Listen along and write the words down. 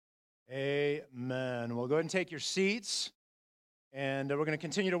Go ahead and take your seats, and we're going to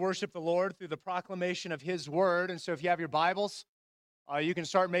continue to worship the Lord through the proclamation of His Word. And so if you have your Bibles, you can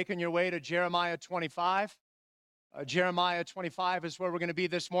start making your way to Jeremiah 25. Jeremiah 25 is where we're going to be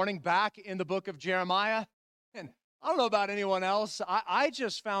this morning, back in the book of Jeremiah. And I don't know about anyone else, I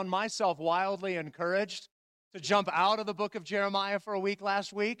just found myself wildly encouraged to jump out of the book of Jeremiah for a week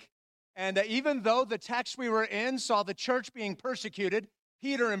last week. And even though the text we were in saw the church being persecuted,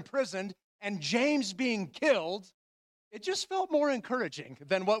 Peter imprisoned, and James being killed, it just felt more encouraging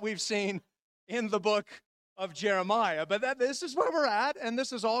than what we've seen in the book of Jeremiah. But this is where we're at, and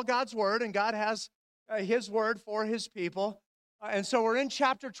this is all God's word, and God has His word for His people. And so we're in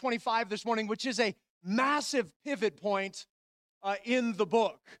chapter 25 this morning, which is a massive pivot point in the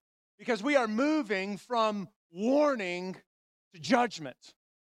book, because we are moving from warning to judgment.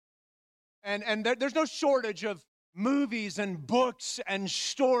 And there's no shortage of movies and books and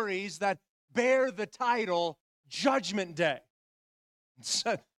stories that bear the title Judgment Day.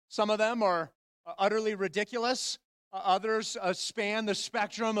 Some of them are utterly ridiculous. Others span the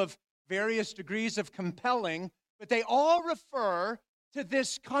spectrum of various degrees of compelling, but they all refer to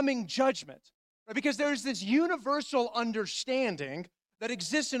this coming judgment, right? Because there's this universal understanding that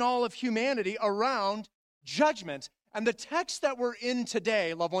exists in all of humanity around judgment. And the text that we're in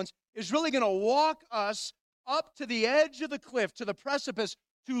today, loved ones, is really going to walk us up to the edge of the cliff, to the precipice,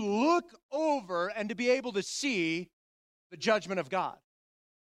 to look over and to be able to see the judgment of God.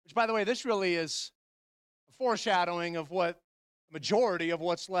 Which, by the way, this really is a foreshadowing of what the majority of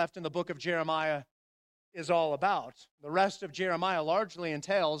what's left in the book of Jeremiah is all about. The rest of Jeremiah largely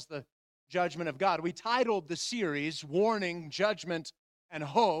entails the judgment of God. We titled the series Warning, Judgment, and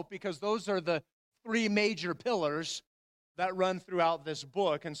Hope because those are the three major pillars that run throughout this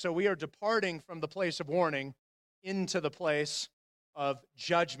book. And so we are departing from the place of warning into the place of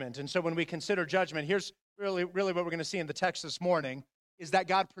judgment. And so when we consider judgment, here's really what we're going to see in the text this morning, is that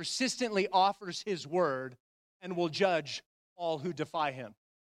God persistently offers His word and will judge all who defy Him.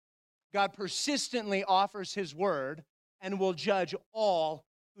 God persistently offers His word and will judge all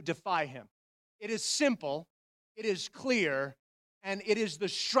who defy Him. It is simple, it is clear, and it is the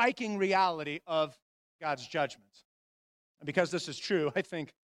striking reality of God's judgment. And because this is true, I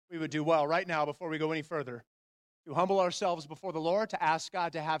think we would do well right now, before we go any further, to humble ourselves before the Lord, to ask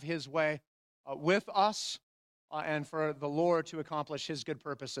God to have His way with us, and for the Lord to accomplish His good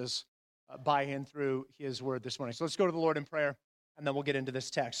purposes by and through His word this morning. So let's go to the Lord in prayer, and then we'll get into this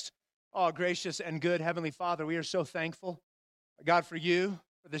text. Oh, gracious and good Heavenly Father, we are so thankful, God, for You,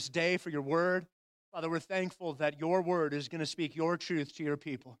 for this day, for Your word. Father, we're thankful that Your word is going to speak Your truth to Your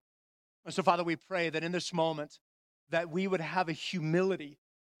people. And so, Father, we pray that in this moment, that we would have a humility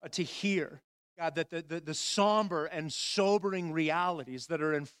to hear, God, that the somber and sobering realities that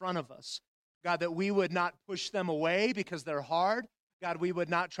are in front of us, God, that we would not push them away because they're hard. God, we would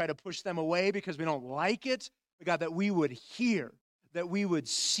not try to push them away because we don't like it. But God, that we would hear, that we would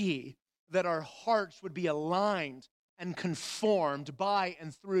see, that our hearts would be aligned and conformed by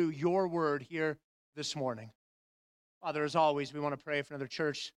and through Your word here this morning. Father, as always, we want to pray for another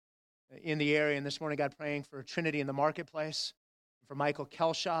church in the area. And this morning, God, praying for Trinity in the Marketplace, for Michael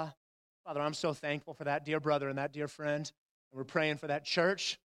Kelshaw. Father, I'm so thankful for that dear brother and that dear friend. And we're praying for that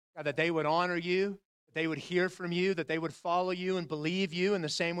church, God, that they would honor You, that they would hear from You, that they would follow You and believe You in the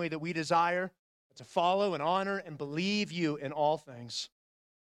same way that we desire to follow and honor and believe You in all things.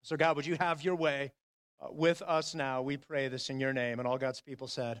 So, God, would You have Your way with us now? We pray this in Your name. And all God's people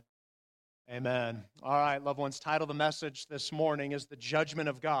said, amen. All right, loved ones, title of the message this morning is The Judgment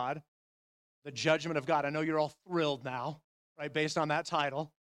of God. The Judgment of God. I know you're all thrilled now, right, based on that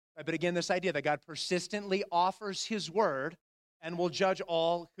title. Right? But again, this idea that God persistently offers His word and will judge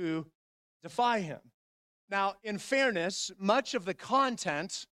all who defy Him. Now, in fairness, much of the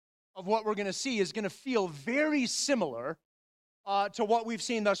content of what we're going to see is going to feel very similar to what we've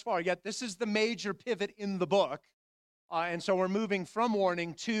seen thus far. Yet this is the major pivot in the book. And so we're moving from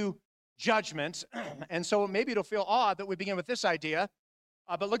warning to judgment. And so maybe it'll feel odd that we begin with this idea.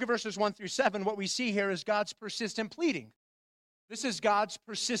 But look at verses 1 through 7. What we see here is God's persistent pleading. This is God's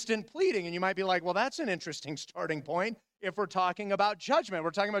persistent pleading. And you might be like, well, that's an interesting starting point if we're talking about judgment.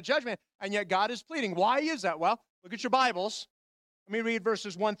 We're talking about judgment, and yet God is pleading. Why is that? Well, look at your Bibles. Let me read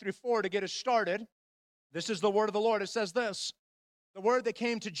verses 1 through 4 to get us started. This is the word of the Lord. It says this: the word that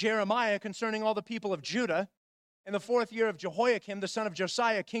came to Jeremiah concerning all the people of Judah in the 4th year of Jehoiakim, the son of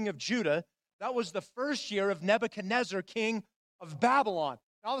Josiah, king of Judah. That was the 1st year of Nebuchadnezzar, king of Babylon.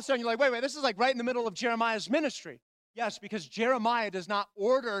 And all of a sudden, you're like, wait, this is like right in the middle of Jeremiah's ministry. Yes, because Jeremiah does not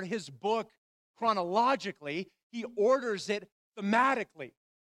order his book chronologically. He orders it thematically.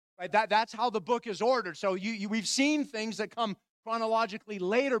 Right? That's how the book is ordered. So we've seen things that come chronologically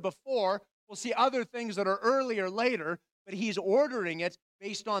later before. We'll see other things that are earlier later, but he's ordering it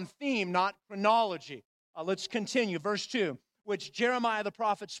based on theme, not chronology. Let's continue. Verse 2, which Jeremiah the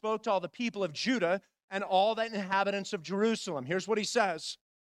prophet spoke to all the people of Judah and all the inhabitants of Jerusalem. Here's what he says.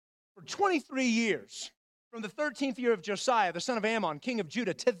 For 23 years, from the 13th year of Josiah, the son of Ammon, king of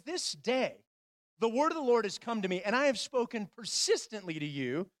Judah, to this day, the word of the Lord has come to me, and I have spoken persistently to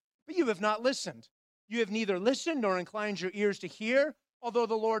you, but you have not listened. You have neither listened nor inclined your ears to hear, although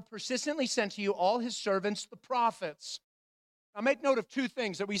the Lord persistently sent to you all his servants, the prophets. Now make note of two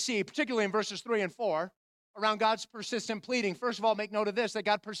things that we see, particularly in verses 3 and 4, around God's persistent pleading. First of all, make note of this, that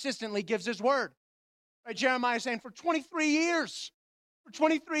God persistently gives his word. Right, Jeremiah is saying, for 23 years,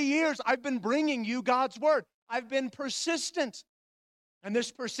 I've been bringing you God's word. I've been persistent. And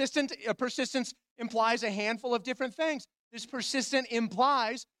this persistence implies a handful of different things. This persistent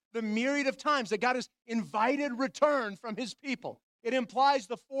implies the myriad of times that God has invited return from his people. It implies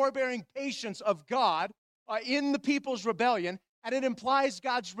the forbearing patience of God in the people's rebellion, and it implies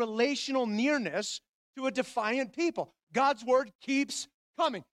God's relational nearness to a defiant people. God's word keeps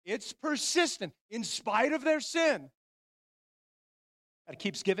coming. It's persistent in spite of their sin. God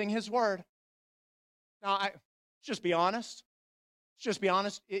keeps giving his word. Now, let's just be honest.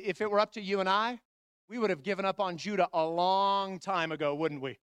 If it were up to you and I, we would have given up on Judah a long time ago, wouldn't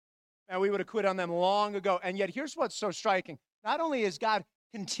we? And we would have quit on them long ago. And yet here's what's so striking. Not only is God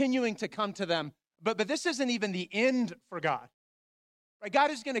continuing to come to them, but this isn't even the end for God. Right?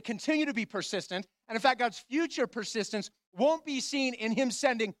 God is going to continue to be persistent. And in fact, God's future persistence won't be seen in him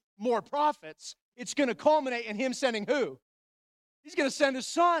sending more prophets. It's going to culminate in him sending who? He's going to send his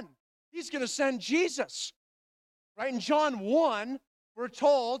son. He's going to send Jesus. Right? In John 1, we're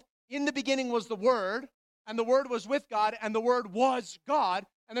told, in the beginning was the Word, and the Word was with God, and the Word was God.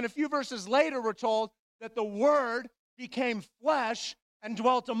 And then a few verses later, we're told that the Word became flesh and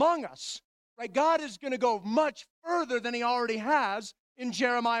dwelt among us. Right? God is going to go much further than he already has in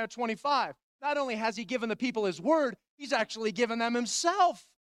Jeremiah 25. Not only has he given the people his word, he's actually given them himself.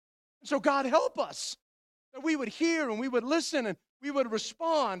 So God help us that we would hear and we would listen and we would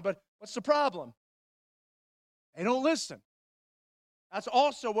respond. But what's the problem? They don't listen. That's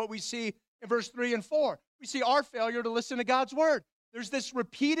also what we see in verse 3 and 4. We see our failure to listen to God's word. There's this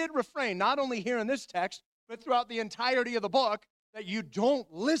repeated refrain, not only here in this text, but throughout the entirety of the book, that you don't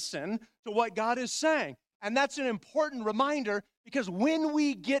listen to what God is saying. And that's an important reminder, because when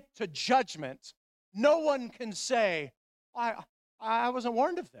we get to judgment, no one can say, I wasn't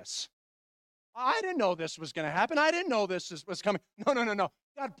warned of this. I didn't know this was going to happen. I didn't know this was coming. No.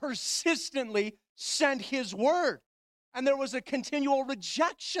 God persistently sent his word, and there was a continual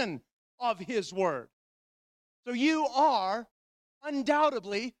rejection of his word. So you are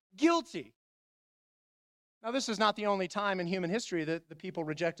undoubtedly guilty. Now, this is not the only time in human history that the people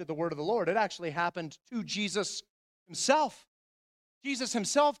rejected the word of the Lord. It actually happened to Jesus himself. Jesus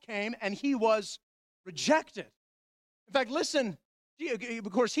himself came, and he was rejected. In fact, listen,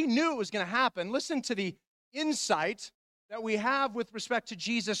 of course, he knew it was going to happen. Listen to the insight that we have with respect to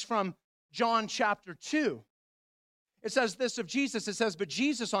Jesus from John chapter 2. It says this of Jesus. It says, but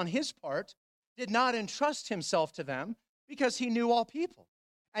Jesus on his part did not entrust himself to them, because he knew all people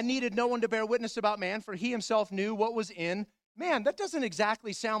and needed no one to bear witness about man, for he himself knew what was in man. That doesn't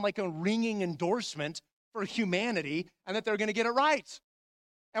exactly sound like a ringing endorsement for humanity and that they're going to get it right.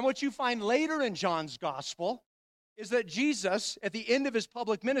 And what you find later in John's gospel is that Jesus, at the end of his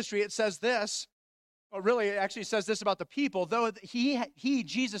public ministry, it says this, or really it actually says this about the people, though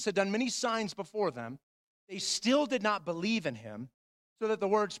Jesus, had done many signs before them, they still did not believe in him, so that the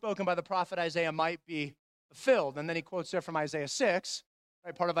word spoken by the prophet Isaiah might be fulfilled. And then he quotes there from Isaiah 6,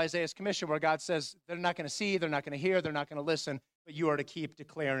 right, part of Isaiah's commission, where God says, they're not going to see, they're not going to hear, they're not going to listen, but you are to keep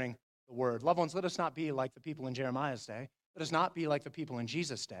declaring the word. Loved ones, let us not be like the people in Jeremiah's day. Let us not be like the people in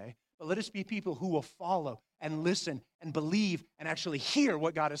Jesus' day, but let us be people who will follow and listen and believe and actually hear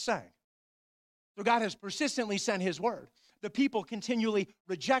what God is saying. So God has persistently sent his word. The people continually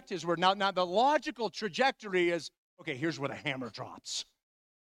reject his word. Now the logical trajectory is, okay, here's where the hammer drops.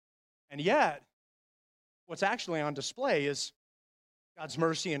 And yet, what's actually on display is God's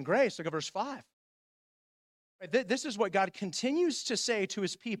mercy and grace. Look at verse 5. This is what God continues to say to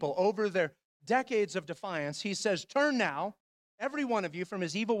his people over their decades of defiance. He says, turn now, every one of you, from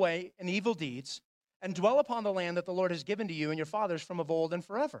his evil way and evil deeds, and dwell upon the land that the Lord has given to you and your fathers from of old and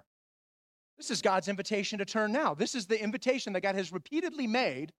forever. This is God's invitation to turn now. This is the invitation that God has repeatedly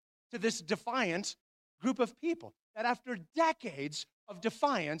made to this defiant group of people, that after decades of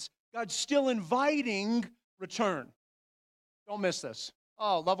defiance, God's still inviting return. Don't miss this.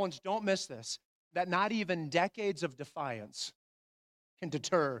 Oh, loved ones, don't miss this, that not even decades of defiance can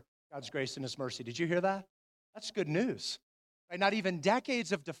deter God's grace and his mercy. Did you hear that? That's good news. Right? Not even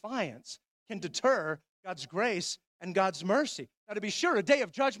decades of defiance can deter God's grace and God's mercy. Now, to be sure, a day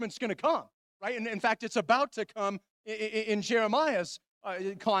of judgment's going to come, right? And in fact, it's about to come in Jeremiah's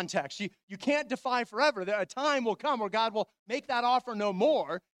context. You can't defy forever. A time will come where God will make that offer no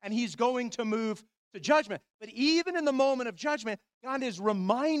more, and he's going to move to judgment. But even in the moment of judgment, God is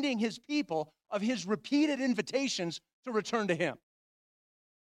reminding his people of his repeated invitations to return to him.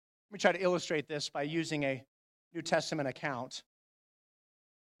 Let me try to illustrate this by using a New Testament account.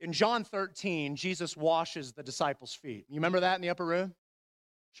 In John 13, Jesus washes the disciples' feet. You remember that in the upper room?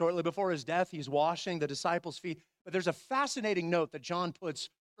 Shortly before his death, he's washing the disciples' feet. But there's a fascinating note that John puts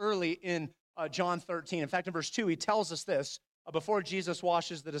early in John 13. In fact, in verse 2, he tells us this. Before Jesus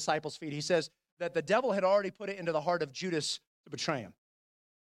washes the disciples' feet, he says that the devil had already put it into the heart of Judas to betray him.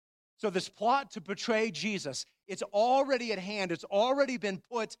 So this plot to betray Jesus, it's already at hand. It's already been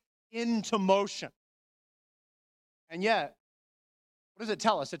put into motion. And yet, what does it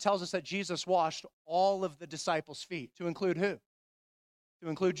tell us? It tells us that Jesus washed all of the disciples' feet. To include who? To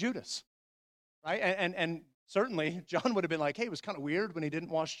include Judas, right? And certainly, John would have been like, hey, it was kind of weird when he didn't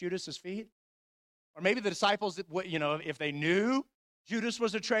wash Judas's feet. Or maybe the disciples, if they knew Judas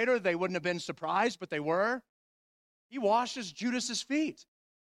was a traitor, they wouldn't have been surprised, but they were. He washes Judas's feet.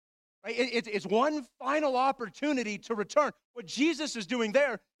 Right? It's one final opportunity to return. What Jesus is doing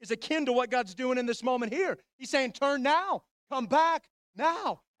there is akin to what God's doing in this moment here. He's saying, turn now, come back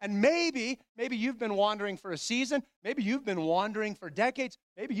now. And maybe you've been wandering for a season. Maybe you've been wandering for decades.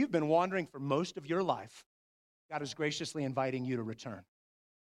 Maybe you've been wandering for most of your life. God is graciously inviting you to return.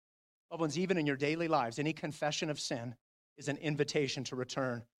 Loved ones, even in your daily lives, any confession of sin is an invitation to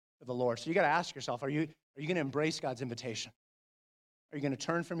return to the Lord. So you got to ask yourself, are you going to embrace God's invitation? Are you going to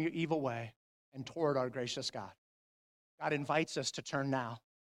turn from your evil way and toward our gracious God? God invites us to turn now.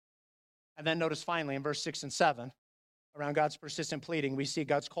 And then notice finally in verse 6 and 7, around God's persistent pleading, we see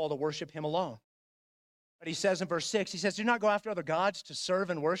God's call to worship him alone. But he says in verse 6, he says, do not go after other gods to serve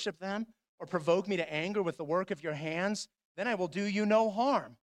and worship them or provoke me to anger with the work of your hands. Then I will do you no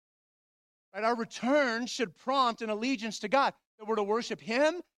harm. Right? Our return should prompt an allegiance to God, that we're to worship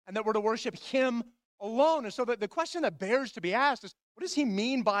him and that we're to worship him alone. And so the question that bears to be asked is, what does he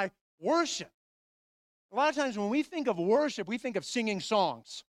mean by worship? A lot of times when we think of worship, we think of singing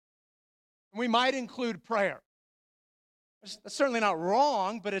songs. And we might include prayer. That's certainly not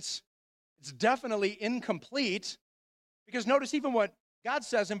wrong, but it's definitely incomplete. Because notice even what God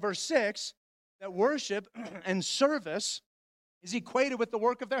says in verse 6, that worship and service is equated with the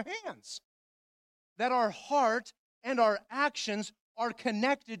work of their hands. That our heart and our actions are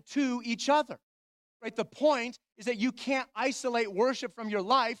connected to each other. Right? The point is that you can't isolate worship from your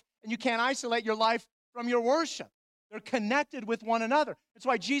life, and you can't isolate your life from your worship. They're connected with one another. That's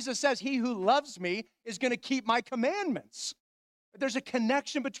why Jesus says, he who loves me is going to keep my commandments. There's a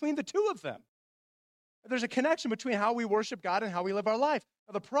connection between the two of them. There's a connection between how we worship God and how we live our life.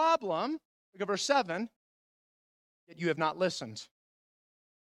 Now, the problem, look at verse 7, that you have not listened.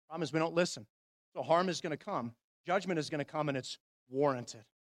 The problem is we don't listen. So harm is going to come. Judgment is going to come, and it's warranted.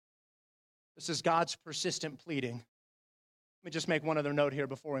 This is God's persistent pleading. Let me just make one other note here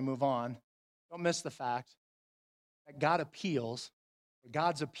before we move on. Don't miss the fact that God appeals, or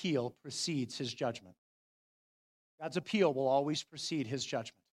God's appeal precedes his judgment. God's appeal will always precede his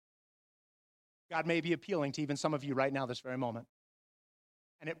judgment. God may be appealing to even some of you right now, this very moment.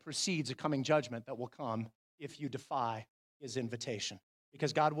 And it precedes a coming judgment that will come if you defy his invitation.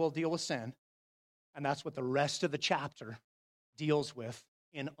 Because God will deal with sin, and that's what the rest of the chapter deals with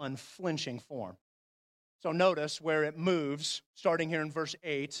in unflinching form. So notice where it moves, starting here in verse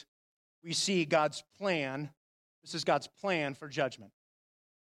 8, we see God's plan. This is God's plan for judgment.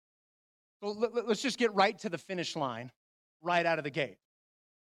 So let's just get right to the finish line, right out of the gate.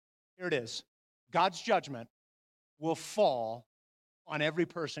 Here it is. God's judgment will fall on every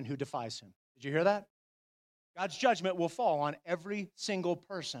person who defies him. Did you hear that? God's judgment will fall on every single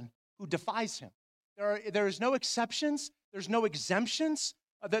person who defies him. There is no exceptions. There's no exemptions.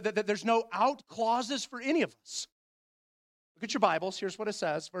 There's no out clauses for any of us. Look at your Bibles. Here's what it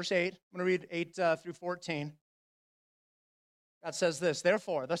says. Verse 8. I'm going to read 8 through 14. God says this,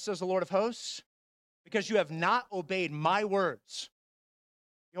 therefore, thus says the Lord of hosts, because you have not obeyed my words,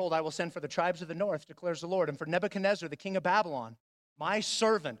 behold, I will send for the tribes of the north, declares the Lord, and for Nebuchadnezzar, the king of Babylon, my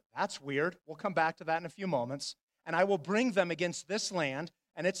servant. That's weird. We'll come back to that in a few moments. And I will bring them against this land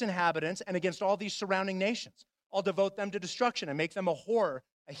and its inhabitants and against all these surrounding nations. I'll devote them to destruction and make them a horror,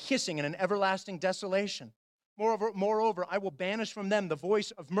 a hissing, and an everlasting desolation. Moreover, I will banish from them the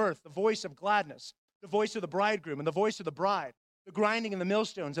voice of mirth, the voice of gladness, the voice of the bridegroom, and the voice of the bride, the grinding of the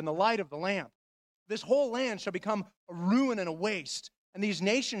millstones, and the light of the lamp. This whole land shall become a ruin and a waste, and these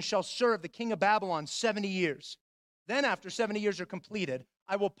nations shall serve the king of Babylon 70 years. Then, after 70 years are completed,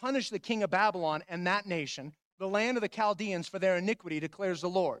 I will punish the king of Babylon and that nation, the land of the Chaldeans, for their iniquity, declares the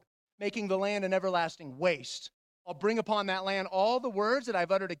Lord, making the land an everlasting waste. I'll bring upon that land all the words that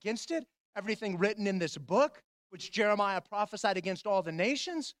I've uttered against it, everything written in this book, which Jeremiah prophesied against all the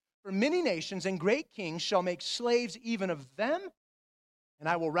nations. For many nations and great kings shall make slaves even of them, and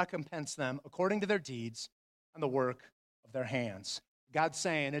I will recompense them according to their deeds and the work of their hands. God's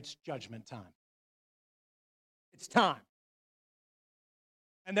saying it's judgment time. It's time.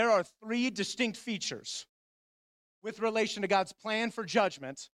 And there are three distinct features with relation to God's plan for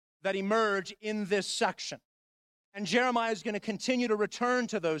judgment that emerge in this section. And Jeremiah is going to continue to return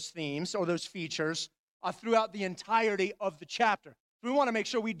to those themes or those features throughout the entirety of the chapter. We want to make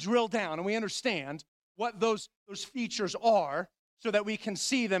sure we drill down and we understand what those features are so that we can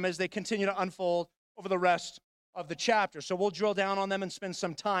see them as they continue to unfold over the rest of the chapter. So we'll drill down on them and spend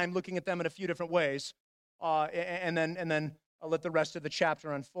some time looking at them in a few different ways, and then I'll let the rest of the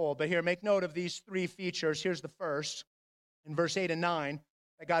chapter unfold. But here, make note of these three features. Here's the first, in verse 8 and 9,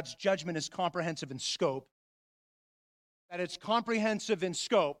 that God's judgment is comprehensive in scope. That it's comprehensive in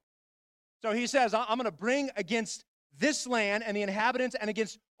scope. So he says, I'm going to bring against this land and the inhabitants and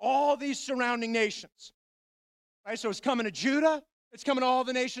against all these surrounding nations. Right? So it's coming to Judah, it's coming to all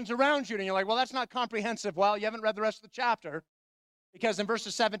the nations around Judah. And you're like, well, that's not comprehensive. Well, you haven't read the rest of the chapter, because in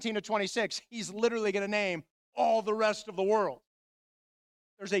verses 17 to 26, he's literally going to name all the rest of the world.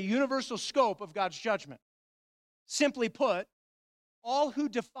 There's a universal scope of God's judgment. Simply put, all who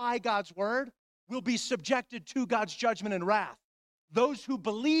defy God's word will be subjected to God's judgment and wrath. Those who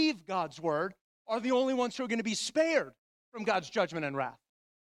believe God's word are the only ones who are going to be spared from God's judgment and wrath.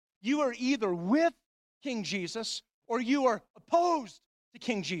 You are either with King Jesus or you are opposed to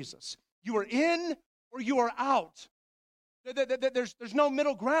King Jesus. You are in or you are out. There's no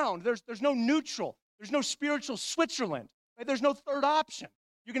middle ground. There's no neutral. There's no spiritual Switzerland. Right? There's no third option.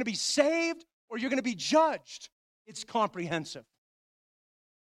 You're going to be saved or you're going to be judged. It's comprehensive.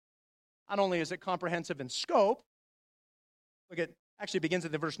 Not only is it comprehensive in scope, look at, actually begins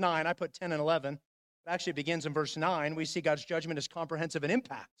at the verse 9. I put 10 and 11. It actually begins in verse 9. We see God's judgment is comprehensive in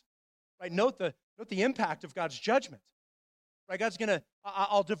impact. Right? Note the impact of God's judgment. Right? God's going to,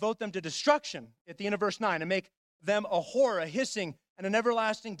 I'll devote them to destruction at the end of verse 9 and make them a horror, a hissing, and an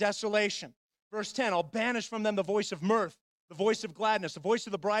everlasting desolation. Verse 10, I'll banish from them the voice of mirth, the voice of gladness, the voice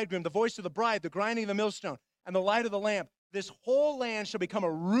of the bridegroom, the voice of the bride, the grinding of the millstone, and the light of the lamp. This whole land shall become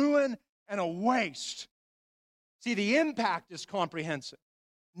a ruin and a waste. See, the impact is comprehensive.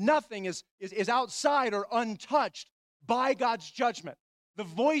 Nothing is outside or untouched by God's judgment. The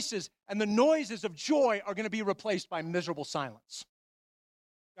voices and the noises of joy are going to be replaced by miserable silence.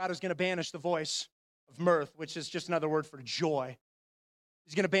 God is going to banish the voice of mirth, which is just another word for joy.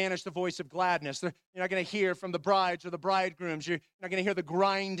 He's going to banish the voice of gladness. You're not going to hear from the brides or the bridegrooms. You're not going to hear the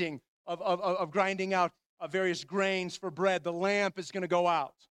grinding of grinding out various grains for bread. The lamp is going to go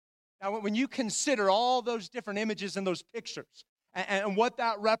out. Now, when you consider all those different images and those pictures and what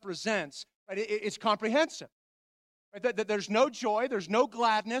that represents, right, it's comprehensive. Right? There's no joy, there's no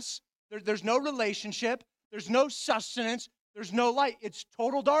gladness, there's no relationship, there's no sustenance, there's no light. It's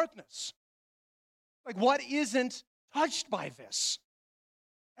total darkness. Like, what isn't touched by this?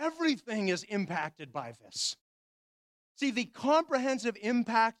 Everything is impacted by this. See, the comprehensive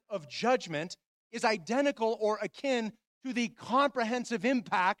impact of judgment is identical or akin to the comprehensive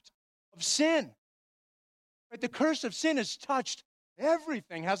impact of sin. Right? The curse of sin has touched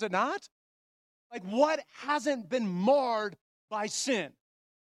everything, has it not? Like, what hasn't been marred by sin?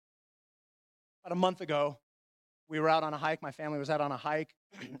 About a month ago, we were out on a hike. My family was out on a hike,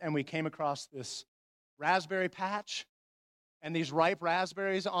 and we came across this raspberry patch and these ripe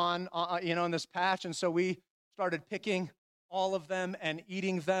raspberries in this patch. And so we started picking all of them and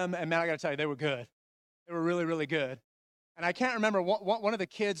eating them. And man, I got to tell you, they were good. They were really, really good. And I can't remember, one of the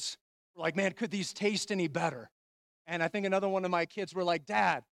kids were like, man, could these taste any better? And I think another one of my kids were like,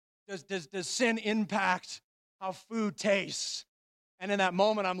 Dad, does sin impact how food tastes? And in that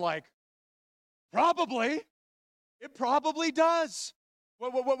moment, I'm like, probably. It probably does.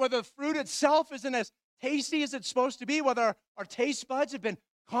 Whether the fruit itself isn't as tasty as it's supposed to be, whether our taste buds have been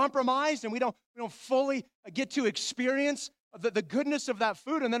compromised and we don't fully get to experience the goodness of that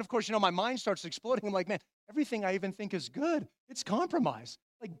food. And then, of course, my mind starts exploding. I'm like, man, everything I even think is good, it's compromised.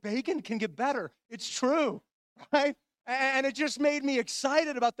 Like, bacon can get better. It's true, right? And it just made me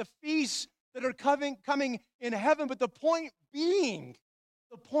excited about the feast that are coming in heaven. But the point being,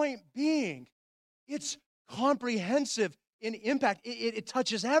 it's comprehensive in impact. It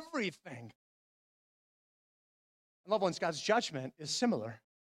touches everything. And loved ones, God's judgment is similar.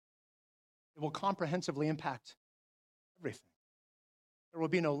 It will comprehensively impact everything. There will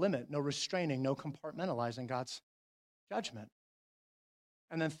be no limit, no restraining, no compartmentalizing God's judgment.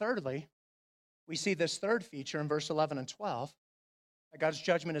 And then thirdly, we see this third feature in verse 11 and 12, that God's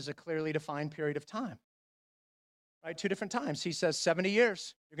judgment is a clearly defined period of time. Right? 2 different times. He says 70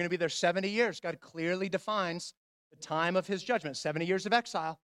 years. You're going to be there 70 years. God clearly defines the time of his judgment, 70 years of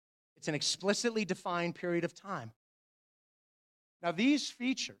exile. It's an explicitly defined period of time. Now, these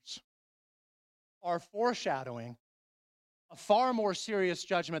features are foreshadowing a far more serious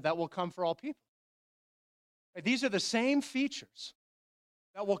judgment that will come for all people. Right? These are the same features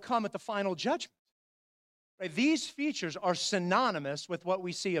that will come at the final judgment. Right? These features are synonymous with what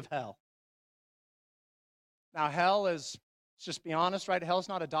we see of hell. Now, hell is, let's just be honest, right? Hell's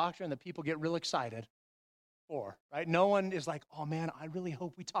not a doctrine that people get real excited for, right? No one is like, oh man, I really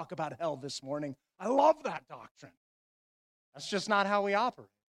hope we talk about hell this morning. I love that doctrine. That's just not how we operate.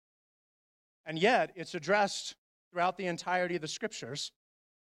 And yet, it's addressed throughout the entirety of the Scriptures,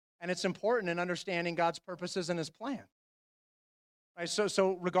 and it's important in understanding God's purposes and his plan. Right?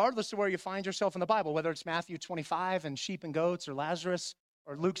 So regardless of where you find yourself in the Bible, whether it's Matthew 25 and sheep and goats, or Lazarus,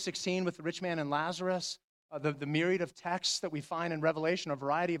 or Luke 16 with the rich man and Lazarus, the myriad of texts that we find in Revelation, a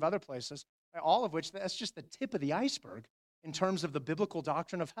variety of other places, right? All of which, that's just the tip of the iceberg in terms of the biblical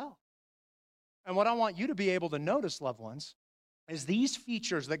doctrine of hell. And what I want you to be able to notice, loved ones, is these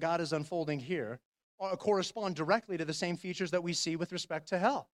features that God is unfolding here correspond directly to the same features that we see with respect to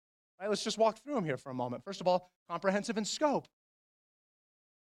hell. Right? Let's just walk through them here for a moment. First of all, comprehensive in scope.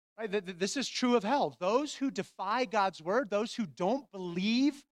 Right? This is true of hell. Those who defy God's word, those who don't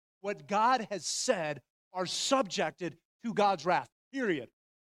believe what God has said, are subjected to God's wrath. Period.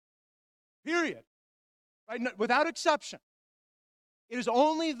 Period. Right? Without exception. It is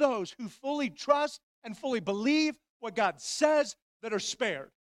only those who fully trust and fully believe what God says that are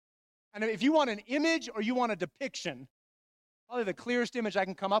spared. And if you want an image or you want a depiction, probably the clearest image I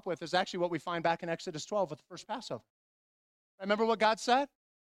can come up with is actually what we find back in Exodus 12 with the first Passover. Remember what God said?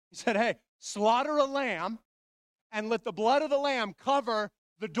 He said, hey, slaughter a lamb and let the blood of the lamb cover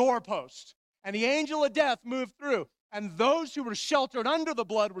the doorpost. And the angel of death moved through. And those who were sheltered under the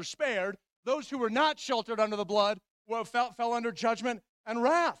blood were spared. Those who were not sheltered under the blood fell under judgment and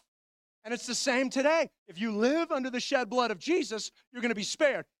wrath. And it's the same today. If you live under the shed blood of Jesus, you're going to be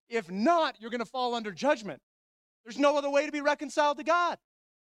spared. If not, you're going to fall under judgment. There's no other way to be reconciled to God.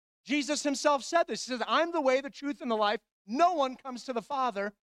 Jesus himself said this. He says, I'm the way, the truth, and the life. No one comes to the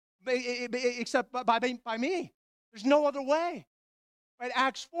Father except by me. There's no other way. Right?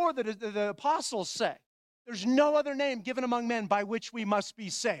 Acts 4, the apostles say, there's no other name given among men by which we must be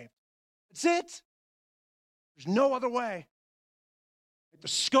saved. That's it. There's no other way. The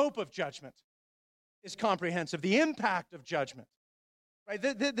scope of judgment is comprehensive. The impact of judgment. Right?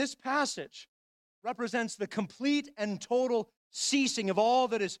 This passage represents the complete and total ceasing of all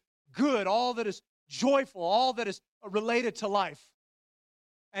that is good, all that is joyful, all that is related to life.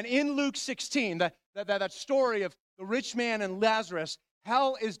 And in Luke 16, that story of the rich man and Lazarus,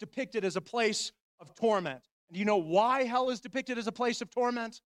 hell is depicted as a place of torment. And do you know why hell is depicted as a place of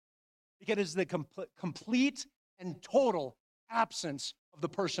torment? Because it is the complete and total absence of the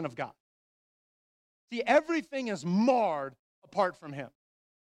person of God. See, everything is marred apart from him.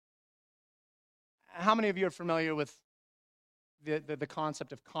 How many of you are familiar with the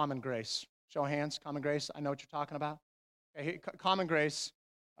concept of common grace? Show of hands, common grace. I know what you're talking about. Okay, common grace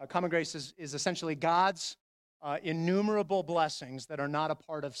is essentially God's innumerable blessings that are not a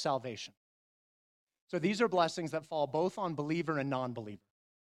part of salvation. So these are blessings that fall both on believer and non-believer.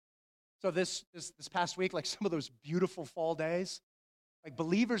 So this past week, like some of those beautiful fall days, like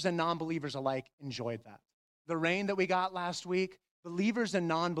believers and non-believers alike enjoyed that. The rain that we got last week, believers and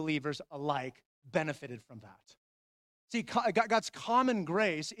non-believers alike benefited from that. See, God's common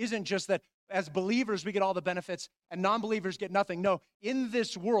grace isn't just that as believers we get all the benefits and non-believers get nothing. No, in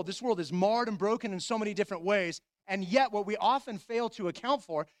this world is marred and broken in so many different ways, and yet what we often fail to account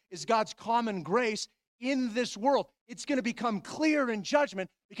for is God's common grace in this world. It's going to become clear in judgment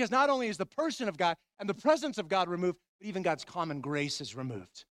because not only is the person of God and the presence of God removed, but even God's common grace is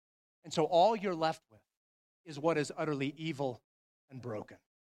removed. And so all you're left with is what is utterly evil and broken.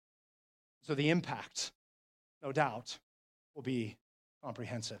 So the impact, no doubt, will be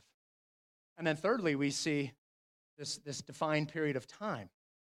comprehensive. And then thirdly, we see this defined period of time.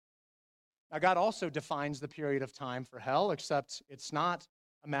 Now, God also defines the period of time for hell, except it's not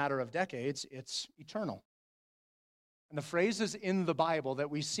a matter of decades, it's eternal. And the phrases in the Bible that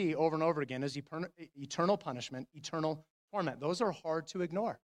we see over and over again is eternal punishment, eternal torment. Those are hard to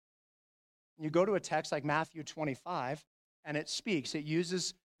ignore. You go to a text like Matthew 25, and it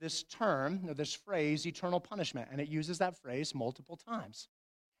uses this term, or this phrase, eternal punishment, and it uses that phrase multiple times.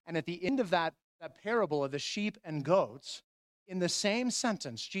 And at the end of that parable of the sheep and goats, in the same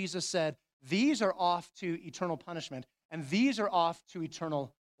sentence, Jesus said, these are off to eternal punishment, and these are off to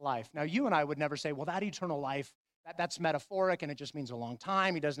eternal life. Now, you and I would never say, well, that eternal life, that's metaphoric, and it just means a long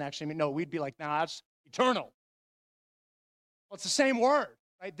time. He doesn't actually mean, no, we'd be like, no, that's eternal. Well, it's the same word,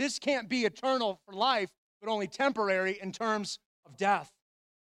 right? This can't be eternal for life, but only temporary in terms of death.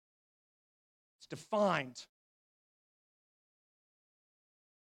 It's defined.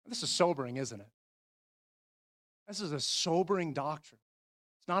 This is sobering, isn't it? This is a sobering doctrine.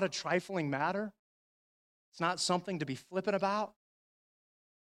 It's not a trifling matter. It's not something to be flippant about.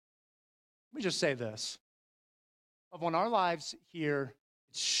 Let me just say this. Of when our lives here,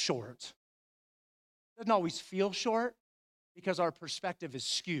 it's short. It doesn't always feel short because our perspective is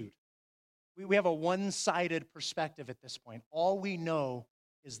skewed. We have a one-sided perspective at this point. All we know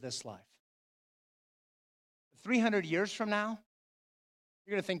is this life. 300 years from now,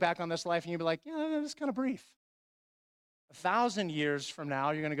 you're going to think back on this life and you'll be like, yeah, it's kind of brief. 1,000 years from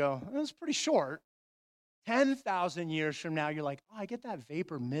now, you're going to go, that's pretty short. 10,000 years from now, you're like, oh, I get that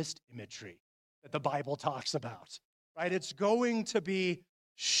vapor mist imagery that the Bible talks about, right? It's going to be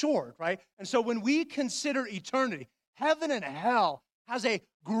short, right? And so when we consider eternity, heaven and hell has a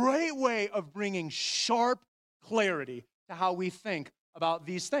great way of bringing sharp clarity to how we think about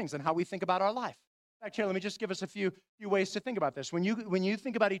these things and how we think about our life. In fact, here, let me just give us a few ways to think about this. When you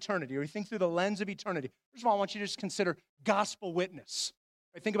think about eternity, or you think through the lens of eternity, first of all, I want you to just consider gospel witness.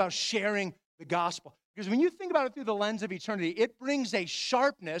 Right? Think about sharing the gospel. Because when you think about it through the lens of eternity, it brings a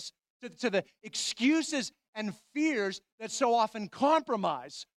sharpness to the excuses and fears that so often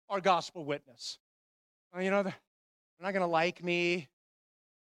compromise our gospel witness. Well, they're not going to like me.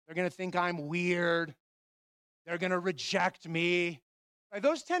 They're going to think I'm weird. They're going to reject me. Right?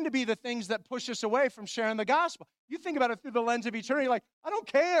 Those tend to be the things that push us away from sharing the gospel. You think about it through the lens of eternity, like, I don't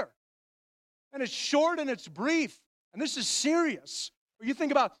care. And it's short and it's brief. And this is serious. Or you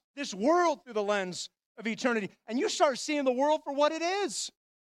think about this world through the lens of eternity, and you start seeing the world for what it is.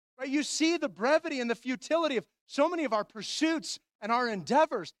 Right? You see the brevity and the futility of so many of our pursuits and our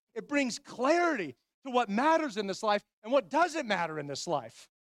endeavors. It brings clarity to what matters in this life and what doesn't matter in this life.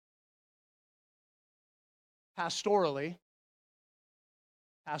 Pastorally,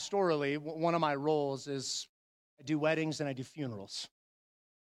 one of my roles is I do weddings and I do funerals.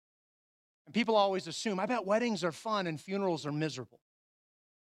 And people always assume, I bet weddings are fun and funerals are miserable.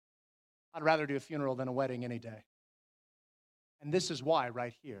 I'd rather do a funeral than a wedding any day. And this is why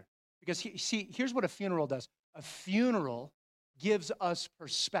right here. Because here's what a funeral does. A funeral gives us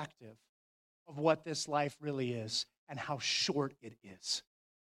perspective of what this life really is and how short it is.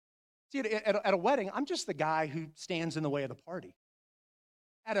 See, at a wedding, I'm just the guy who stands in the way of the party.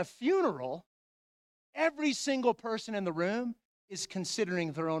 At a funeral, every single person in the room is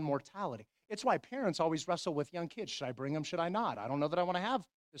considering their own mortality. It's why parents always wrestle with young kids. Should I bring them? Should I not? I don't know that I want to have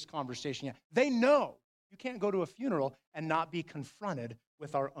this conversation yet. They know you can't go to a funeral and not be confronted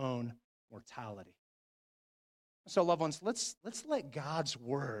with our own mortality. So, loved ones, let's let God's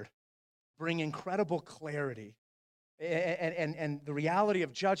word bring incredible clarity and the reality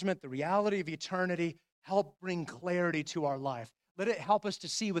of judgment, the reality of eternity, help bring clarity to our life. Let it help us to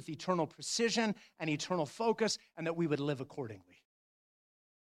see with eternal precision and eternal focus, and that we would live accordingly.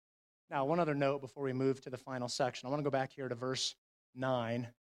 Now, one other note before we move to the final section. I want to go back here to verse 9,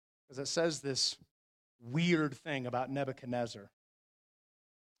 because it says this weird thing about Nebuchadnezzar. It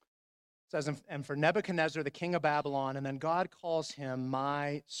says, and for Nebuchadnezzar, the king of Babylon, and then God calls him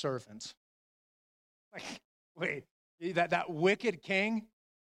my servant. Like, wait, that wicked king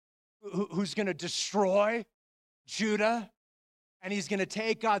who's going to destroy Judah, and he's going to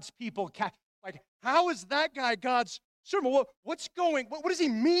take God's people. Like, how is that guy God's servant? What does he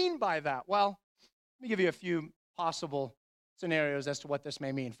mean by that? Well, let me give you a few possible scenarios as to what this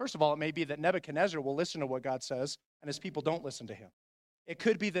may mean. First of all, it may be that Nebuchadnezzar will listen to what God says, and his people don't listen to him. It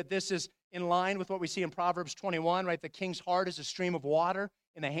could be that this is in line with what we see in Proverbs 21, right? The king's heart is a stream of water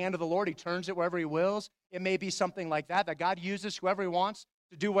in the hand of the Lord. He turns it wherever he wills. It may be something like that God uses whoever he wants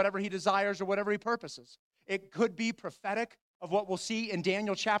to do whatever he desires or whatever he purposes. It could be prophetic of what we'll see in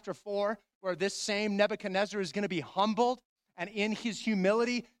Daniel chapter 4, where this same Nebuchadnezzar is going to be humbled, and in his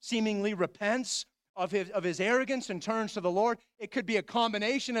humility seemingly repents of his arrogance and turns to the Lord. It could be a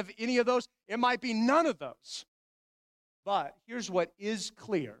combination of any of those. It might be none of those. But here's what is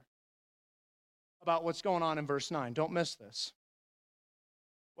clear about what's going on in verse 9. Don't miss this.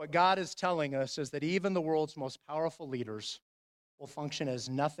 What God is telling us is that even the world's most powerful leaders will function as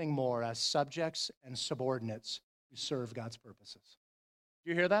nothing more as subjects and subordinates who serve God's purposes. Do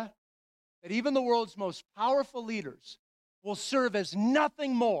you hear that? That even the world's most powerful leaders will serve as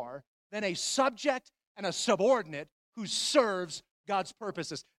nothing more than a subject and a subordinate who serves God's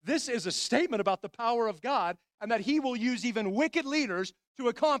purposes. This is a statement about the power of God and that he will use even wicked leaders to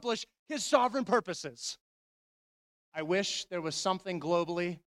accomplish his sovereign purposes. I wish there was something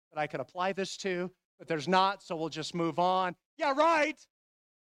globally that I could apply this to, but there's not, so we'll just move on. Yeah, right.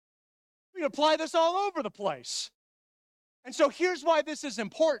 We can apply this all over the place. And so here's why this is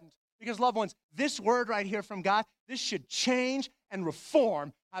important. Because, loved ones, this word right here from God, this should change and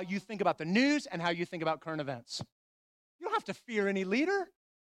reform how you think about the news and how you think about current events. You don't have to fear any leader.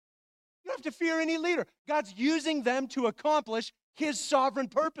 You don't have to fear any leader. God's using them to accomplish his sovereign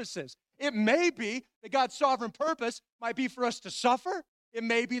purposes. It may be that God's sovereign purpose might be for us to suffer. It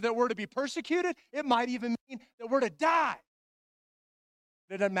may be that we're to be persecuted. It might even mean that we're to die.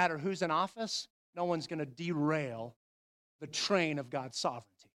 It doesn't matter who's in office. No one's going to derail the train of God's sovereignty.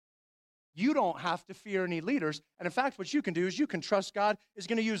 You don't have to fear any leaders. And in fact, what you can do is you can trust God is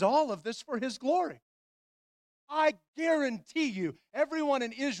going to use all of this for his glory. I guarantee you, everyone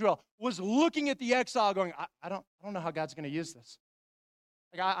in Israel was looking at the exile going, I don't know how God's going to use this.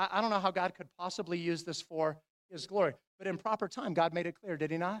 Like, I don't know how God could possibly use this for his glory. But in proper time, God made it clear,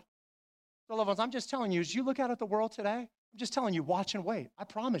 did he not? So, loved ones, I'm just telling you, as you look out at the world today, I'm just telling you, watch and wait. I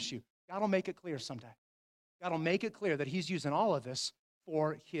promise you, God will make it clear someday. God will make it clear that he's using all of this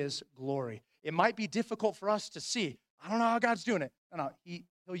for his glory. It might be difficult for us to see. I don't know how God's doing it. No,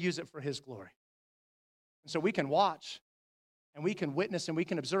 he'll use it for his glory. And so we can watch, and we can witness, and we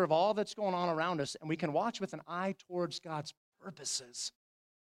can observe all that's going on around us, and we can watch with an eye towards God's purposes,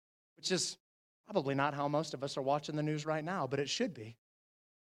 which is probably not how most of us are watching the news right now, but it should be.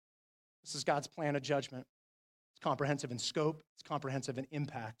 This is God's plan of judgment. It's comprehensive in scope, it's comprehensive in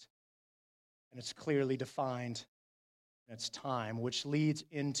impact, and it's clearly defined in its time, which leads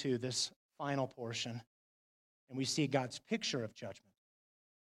into this final portion, and we see God's picture of judgment.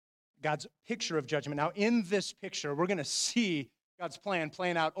 God's picture of judgment. Now, in this picture, we're going to see God's plan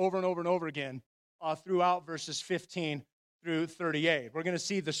playing out over and over and over again throughout verses 15 through 38. We're going to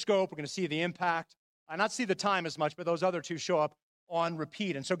see the scope. We're going to see the impact. Not see the time as much, but those other two show up on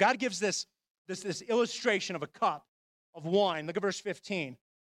repeat. And so God gives this illustration of a cup of wine. Look at verse 15.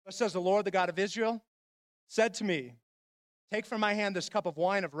 Thus says the Lord, the God of Israel, said to me, take from my hand this cup of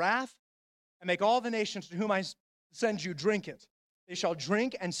wine of wrath and make all the nations to whom I send you drink it. They shall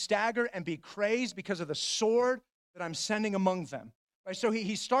drink and stagger and be crazed because of the sword that I'm sending among them. Right? So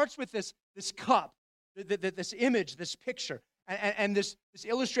he starts with this cup, this image, this picture, and this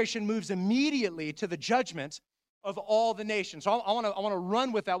illustration moves immediately to the judgment of all the nations. So I want to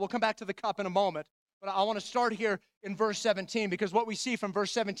run with that. We'll come back to the cup in a moment, but I want to start here in verse 17 because what we see from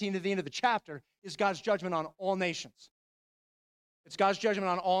verse 17 to the end of the chapter is God's judgment on all nations. It's God's judgment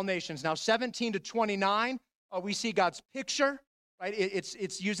on all nations. Now, 17 to 29, we see God's picture. Right?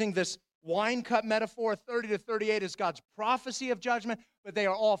 It's using this wine cup metaphor. 30 to 38 is God's prophecy of judgment, but they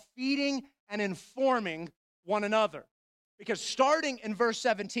are all feeding and informing one another. Because starting in verse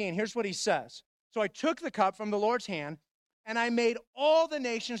 17, here's what he says. So I took the cup from the Lord's hand, and I made all the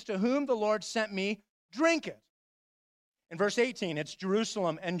nations to whom the Lord sent me drink it. In verse 18, it's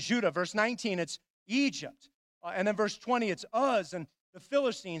Jerusalem and Judah. Verse 19, it's Egypt. And then verse 20, it's Uz and the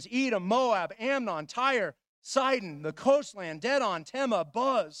Philistines, Edom, Moab, Ammon, Tyre, Sidon, the coastland, Dedon, Tema,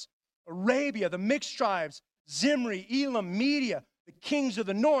 Buz, Arabia, the mixed tribes, Zimri, Elam, Media, the kings of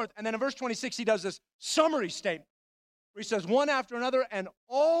the north. And then in verse 26, he does this summary statement where he says, one after another, and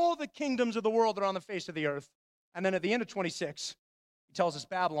all the kingdoms of the world that are on the face of the earth. And then at the end of 26, he tells us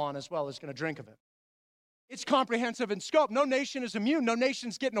Babylon as well is going to drink of it. It's comprehensive in scope. No nation is immune. No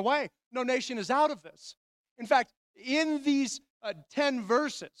nation's getting away. No nation is out of this. In fact, in these 10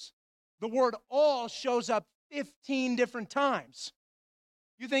 verses, the word all shows up 15 different times.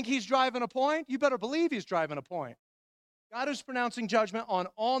 You think he's driving a point? You better believe he's driving a point. God is pronouncing judgment on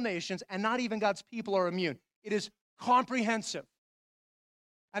all nations, and not even God's people are immune. It is comprehensive.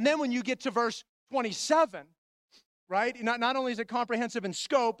 And then when you get to verse 27, right, not only is it comprehensive in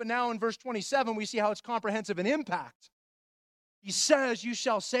scope, but now in verse 27, we see how it's comprehensive in impact. He says, you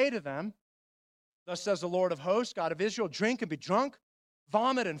shall say to them, thus says the Lord of hosts, God of Israel, drink and be drunk,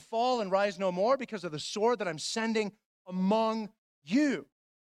 vomit and fall and rise no more because of the sword that I'm sending among you.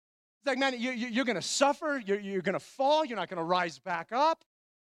 It's like, man, you're going to suffer, you're going to fall, you're not going to rise back up.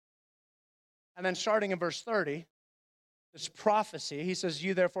 And then starting in verse 30, this prophecy. He says,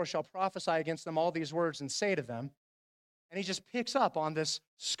 you therefore shall prophesy against them all these words and say to them. And he just picks up on this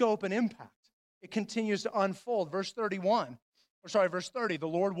scope and impact. It continues to unfold. Verse 30, the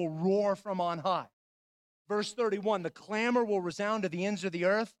Lord will roar from on high. Verse 31, the clamor will resound to the ends of the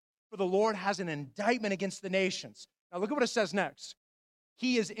earth, for the Lord has an indictment against the nations. Now look at what it says next.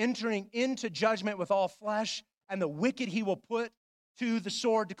 He is entering into judgment with all flesh, and the wicked he will put to the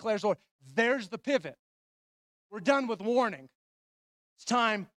sword, declares the Lord. There's the pivot. We're done with warning. It's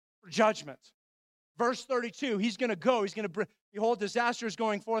time for judgment. Verse 32, he's going to go. He's going to behold, disaster is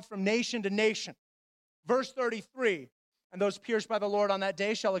going forth from nation to nation. Verse 33, and those pierced by the Lord on that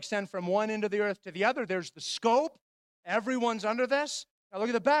day shall extend from one end of the earth to the other. There's the scope. Everyone's under this. Now look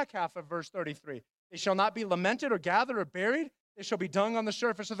at the back half of verse 33. They shall not be lamented or gathered or buried. They shall be dung on the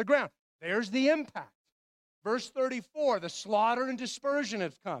surface of the ground. There's the impact. Verse 34, the slaughter and dispersion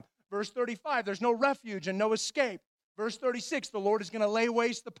have come. Verse 35, there's no refuge and no escape. Verse 36, the Lord is going to lay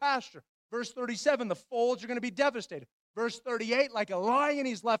waste the pasture. Verse 37, the folds are going to be devastated. Verse 38, like a lion,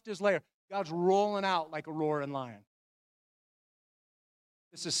 he's left his lair. God's rolling out like a roaring lion.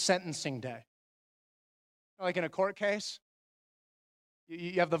 This is sentencing day. Like in a court case,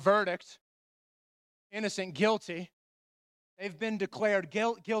 you have the verdict, innocent, guilty. They've been declared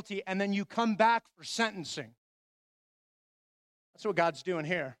guilty, and then you come back for sentencing. That's what God's doing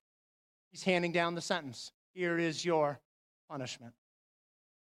here. He's handing down the sentence. Here is your punishment.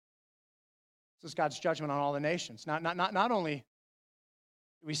 This is God's judgment on all the nations. Not only do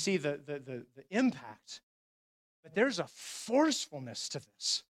we see the impact, but there's a forcefulness to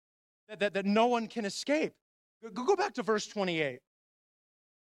this that no one can escape. Go back to verse 28. It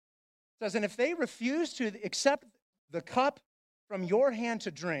says, and if they refuse to accept the cup from your hand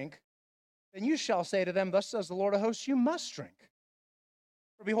to drink, then you shall say to them, thus says the Lord of hosts, you must drink.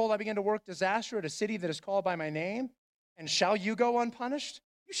 For behold, I begin to work disaster at a city that is called by my name, and shall you go unpunished?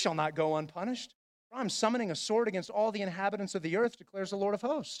 You shall not go unpunished. For I'm summoning a sword against all the inhabitants of the earth, declares the Lord of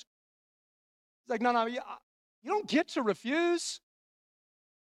hosts. He's like, no, you don't get to refuse.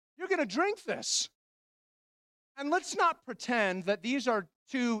 You're going to drink this. And let's not pretend that these are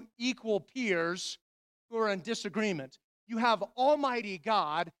two equal peers who are in disagreement. You have Almighty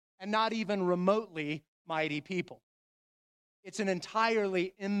God and not even remotely mighty people. It's an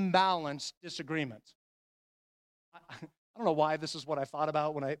entirely imbalanced disagreement. I don't know why this is what I thought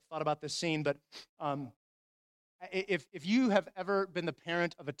about when I thought about this scene, but if you have ever been the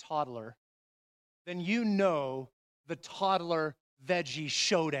parent of a toddler, then you know the toddler veggie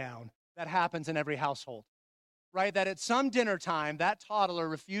showdown that happens in every household, right? That at some dinner time, that toddler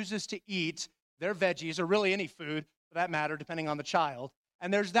refuses to eat their veggies, or really any food for that matter, depending on the child.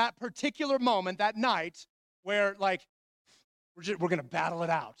 And there's that particular moment, that night, where like, we're going to battle it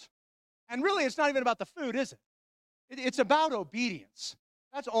out. And really, it's not even about the food, is it? It's about obedience.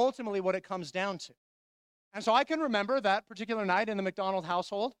 That's ultimately what it comes down to. And so I can remember that particular night in the McDonald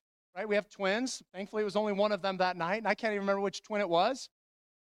household, right? We have twins. Thankfully, it was only one of them that night, and I can't even remember which twin it was.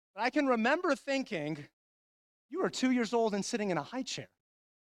 But I can remember thinking, you are 2 years old and sitting in a high chair.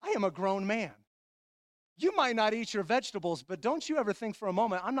 I am a grown man. You might not eat your vegetables, but don't you ever think for a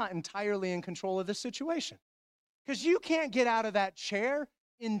moment, I'm not entirely in control of this situation. Because you can't get out of that chair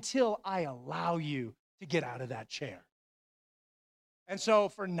until I allow you to get out of that chair. And so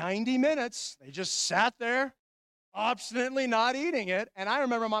for 90 minutes, they just sat there, obstinately not eating it. And I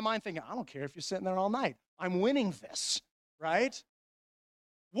remember my mind thinking, I don't care if you're sitting there all night. I'm winning this, right?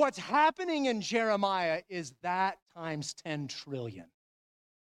 What's happening in Jeremiah is that times 10 trillion.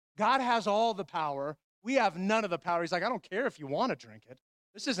 God has all the power. We have none of the power. He's like, I don't care if you want to drink it.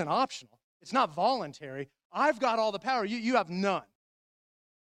 This isn't optional. It's not voluntary. I've got all the power. You have none.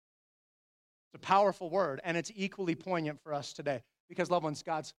 It's a powerful word, and it's equally poignant for us today because, loved ones,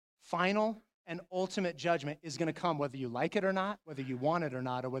 God's final and ultimate judgment is going to come whether you like it or not, whether you want it or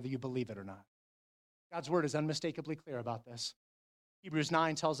not, or whether you believe it or not. God's word is unmistakably clear about this. Hebrews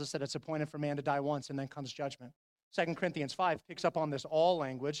 9 tells us that it's appointed for man to die once, and then comes judgment. 2 Corinthians 5 picks up on this all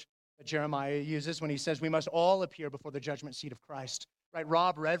language that Jeremiah uses when he says we must all appear before the judgment seat of Christ. Right?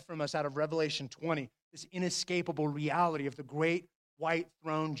 Rob read from us out of Revelation 20, this inescapable reality of the great white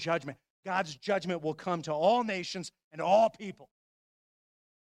throne judgment. God's judgment will come to all nations and all people.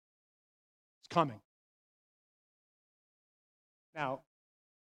 It's coming. Now,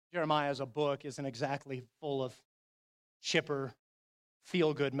 Jeremiah as a book isn't exactly full of chipper,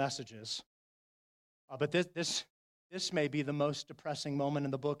 feel-good messages. But this may be the most depressing moment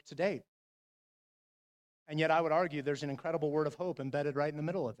in the book to date. And yet I would argue there's an incredible word of hope embedded right in the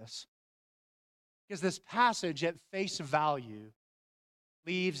middle of this. Because this passage at face value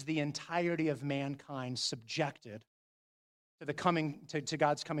leaves the entirety of mankind subjected to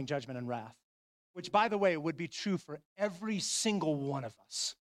God's coming judgment and wrath, which, by the way, would be true for every single one of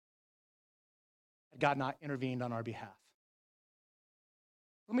us had God not intervened on our behalf.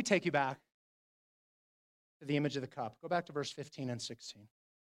 Let me take you back to the image of the cup. Go back to verse 15 and 16.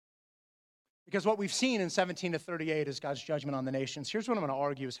 Because what we've seen in 17 to 38 is God's judgment on the nations. Here's what I'm going to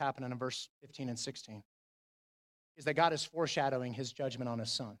argue is happening in verse 15 and 16, is that God is foreshadowing his judgment on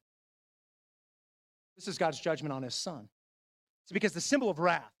his son. This is God's judgment on his son. It's because the symbol of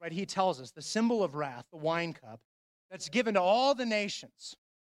wrath, right? He tells us the symbol of wrath, the wine cup, that's given to all the nations.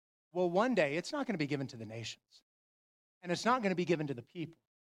 Well, one day it's not going to be given to the nations. And it's not going to be given to the people.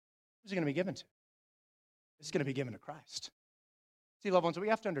 Who's it going to be given to? It's going to be given to Christ. See, loved ones, what we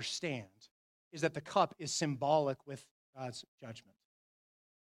have to understand is that the cup is symbolic with God's judgment.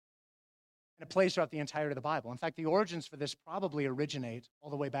 And it plays throughout the entirety of the Bible. In fact, the origins for this probably originate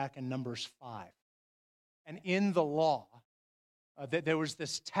all the way back in Numbers 5. And in the law, there was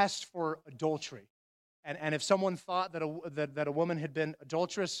this test for adultery. And if someone thought that a woman had been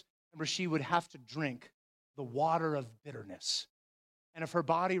adulterous, remember, she would have to drink the water of bitterness. And if her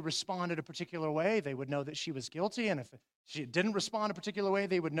body responded a particular way, they would know that she was guilty. And if she didn't respond a particular way,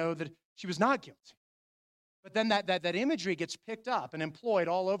 they would know that she was not guilty. But then that imagery gets picked up and employed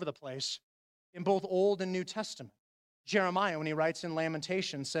all over the place in both Old and New Testament. Jeremiah, when he writes in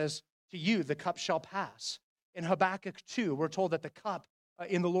Lamentations, says, "To you the cup shall pass." In Habakkuk 2, we're told that the cup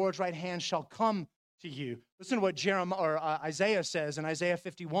in the Lord's right hand shall come to you. Listen to what Isaiah says in Isaiah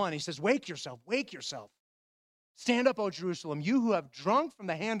 51. He says, wake yourself. Stand up, O Jerusalem, you who have drunk from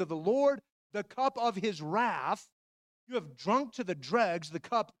the hand of the Lord the cup of his wrath. You have drunk to the dregs the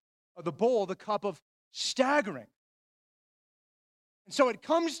cup of the bowl, the cup of staggering. And so it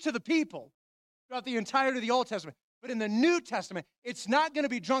comes to the people throughout the entirety of the Old Testament. But in the New Testament, it's not going to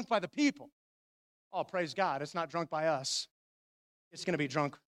be drunk by the people. Oh, praise God, it's not drunk by us. It's going to be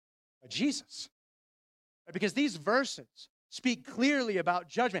drunk by Jesus. Because these verses speak clearly about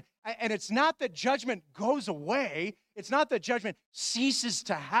judgment. And it's not that judgment goes away. It's not that judgment ceases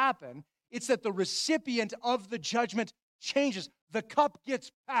to happen. It's that the recipient of the judgment changes. The cup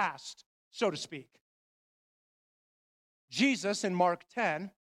gets passed, so to speak. Jesus in Mark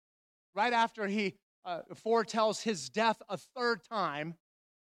 10, right after he foretells his death a third time,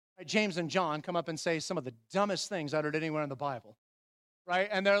 James and John come up and say some of the dumbest things uttered anywhere in the Bible, right?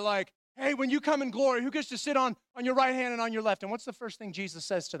 And they're like, hey, when you come in glory, who gets to sit on your right hand and on your left? And what's the first thing Jesus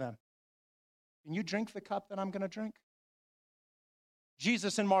says to them? Can you drink the cup that I'm going to drink?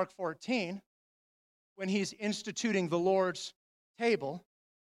 Jesus in Mark 14, when he's instituting the Lord's table,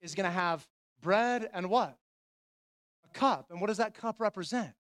 is going to have bread and what? A cup. And what does that cup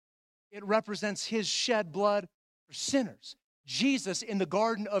represent? It represents his shed blood for sinners. Jesus in the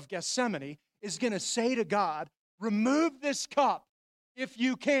Garden of Gethsemane is going to say to God, remove this cup if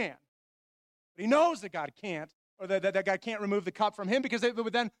you can. But he knows that God can't, or that God can't remove the cup from him because it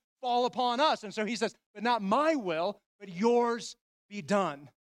would then fall upon us. And so he says, but not my will, but yours be done.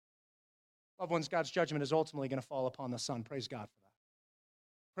 Loved ones, God's judgment is ultimately going to fall upon the Son. Praise God for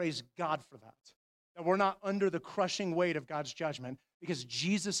that. Praise God for that. That we're not under the crushing weight of God's judgment because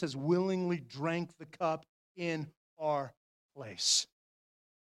Jesus has willingly drank the cup in our place.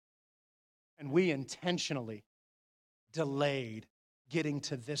 And we intentionally delayed getting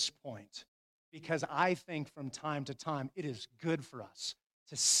to this point because I think from time to time it is good for us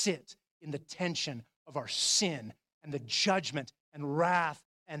to sit in the tension of our sin and the judgment and wrath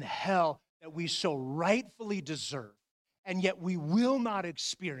and hell that we so rightfully deserve, and yet we will not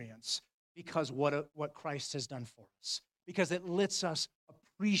experience because what Christ has done for us, because it lets us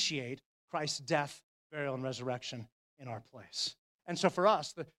appreciate Christ's death, burial, and resurrection in our place. And so for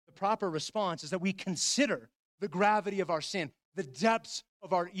us, the proper response is that we consider the gravity of our sin, the depths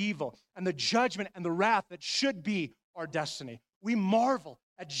of our evil, and the judgment and the wrath that should be our destiny. We marvel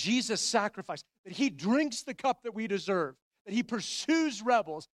at Jesus' sacrifice, that he drinks the cup that we deserve, that he pursues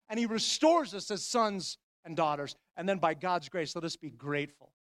rebels, and he restores us as sons and daughters. And then by God's grace, let us be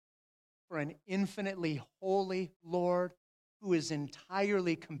grateful for an infinitely holy Lord who is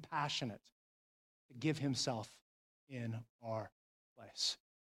entirely compassionate to give himself in our place.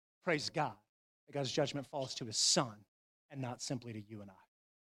 Praise God that God's judgment falls to his Son and not simply to you and I.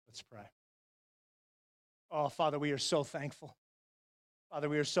 Let's pray. Oh, Father, we are so thankful. Father,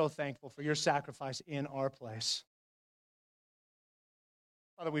 we are so thankful for your sacrifice in our place.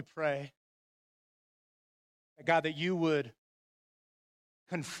 Father, we pray that, God, that you would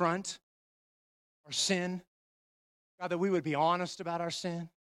confront our sin. God, that we would be honest about our sin.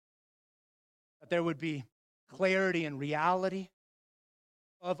 That there would be clarity and reality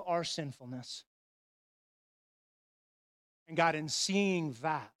of our sinfulness. And God, in seeing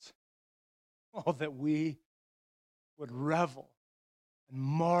that, oh, that we would revel and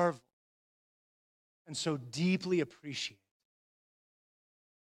marvel and so deeply appreciate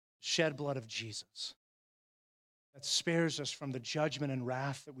the shed blood of Jesus that spares us from the judgment and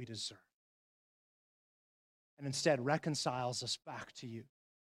wrath that we deserve, and instead reconciles us back to you,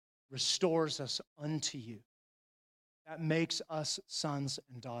 restores us unto you. That makes us sons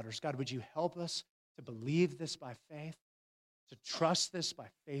and daughters. God, would you help us to believe this by faith, to trust this by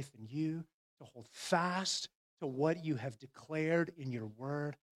faith in you, to hold fast to what you have declared in your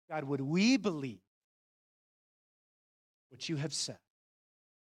word. God, would we believe what you have said?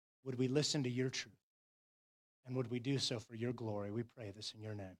 Would we listen to your truth? And would we do so for your glory? We pray this in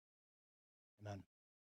your name. Amen.